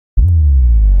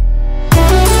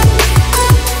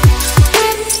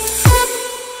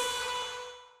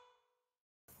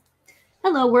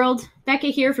Hello world, Becca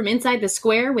here from Inside the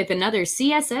Square with another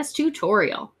CSS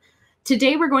tutorial.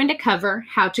 Today we're going to cover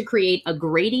how to create a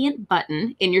gradient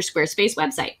button in your Squarespace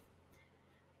website.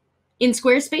 In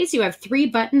Squarespace, you have 3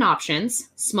 button options: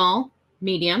 small,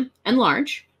 medium, and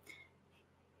large.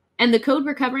 And the code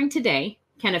we're covering today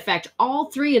can affect all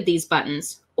 3 of these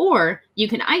buttons, or you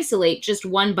can isolate just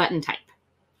one button type.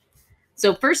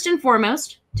 So first and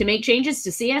foremost, to make changes to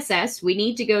CSS, we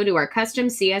need to go to our Custom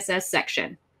CSS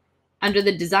section. Under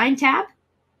the Design tab,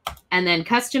 and then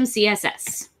Custom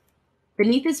CSS.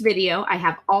 Beneath this video, I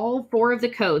have all 4 of the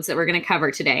codes that we're going to cover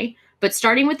today, but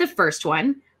starting with the first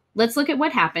one, let's look at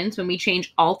what happens when we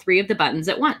change all 3 of the buttons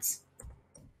at once.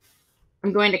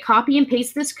 I'm going to copy and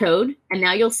paste this code, and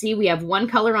now you'll see we have one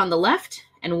color on the left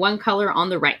and one color on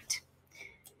the right.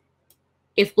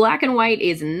 If black and white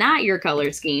is not your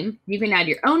color scheme, you can add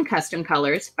your own custom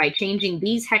colors by changing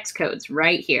these hex codes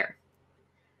right here.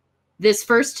 This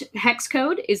first hex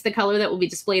code is the color that will be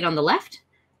displayed on the left.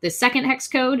 The second hex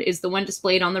code is the one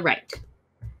displayed on the right.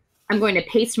 I'm going to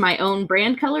paste my own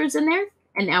brand colors in there,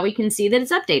 and now we can see that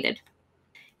it's updated.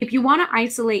 If you want to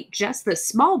isolate just the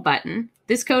small button,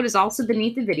 this code is also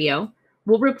beneath the video.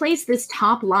 We'll replace this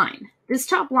top line. This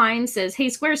top line says, hey,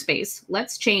 Squarespace,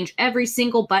 let's change every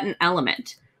single button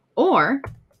element. Or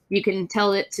you can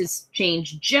tell it to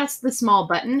change just the small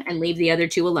button and leave the other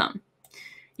 2 alone.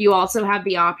 You also have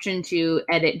the option to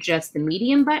edit just the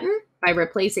medium button by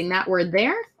replacing that word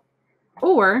there,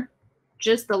 or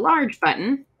just the large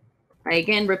button by,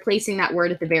 again, replacing that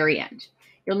word at the very end.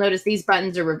 You'll notice these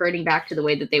buttons are reverting back to the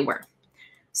way that they were.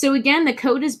 So again, the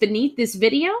code is beneath this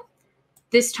video.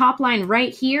 This top line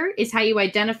right here is how you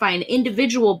identify an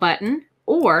individual button,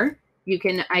 or you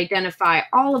can identify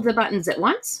all of the buttons at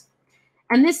once.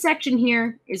 And this section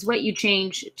here is what you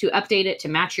change to update it to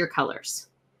match your colors.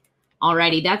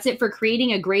 Alrighty, that's it for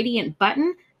creating a gradient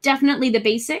button. Definitely the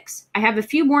basics. I have a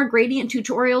few more gradient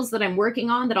tutorials that I'm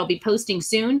working on that I'll be posting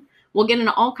soon. We'll get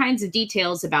into all kinds of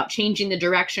details about changing the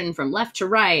direction from left to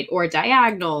right, or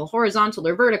diagonal, horizontal,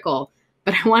 or vertical,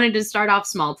 but I wanted to start off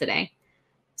small today.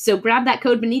 So grab that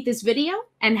code beneath this video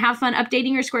and have fun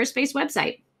updating your Squarespace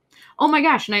website. Oh my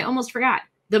gosh, and I almost forgot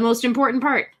the most important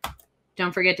part.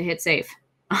 Don't forget to hit save.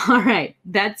 All right,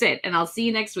 that's it, and I'll see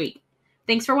you next week.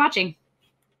 Thanks for watching.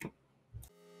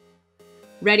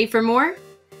 Ready for more?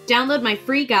 Download my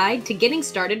free guide to getting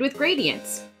started with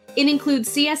gradients. It includes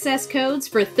CSS codes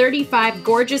for 35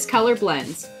 gorgeous color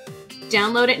blends.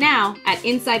 Download it now at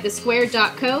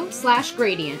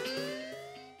insidethesquare.co/gradient.